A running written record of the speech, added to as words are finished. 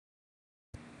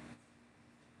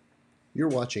You're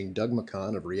watching Doug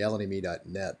McCon of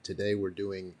RealityMe.net. Today we're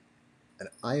doing an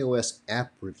iOS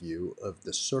app review of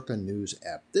the Circa News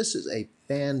app. This is a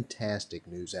fantastic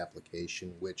news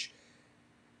application which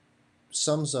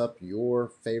sums up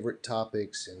your favorite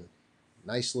topics in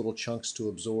nice little chunks to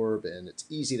absorb, and it's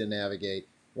easy to navigate.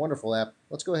 Wonderful app.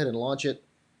 Let's go ahead and launch it.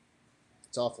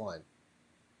 It's offline.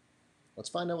 Let's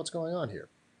find out what's going on here.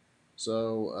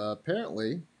 So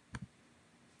apparently,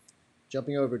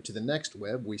 jumping over to the next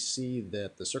web, we see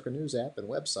that the Circa News app and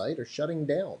website are shutting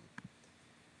down.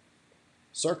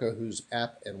 Circa, whose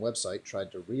app and website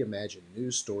tried to reimagine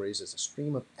news stories as a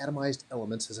stream of atomized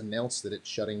elements, has announced that it's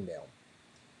shutting down.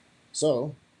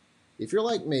 So, if you're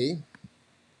like me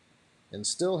and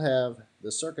still have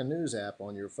the Circa News app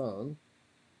on your phone,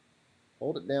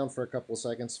 hold it down for a couple of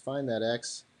seconds, find that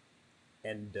X,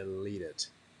 and delete it.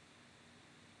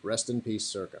 Rest in peace,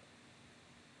 Circa.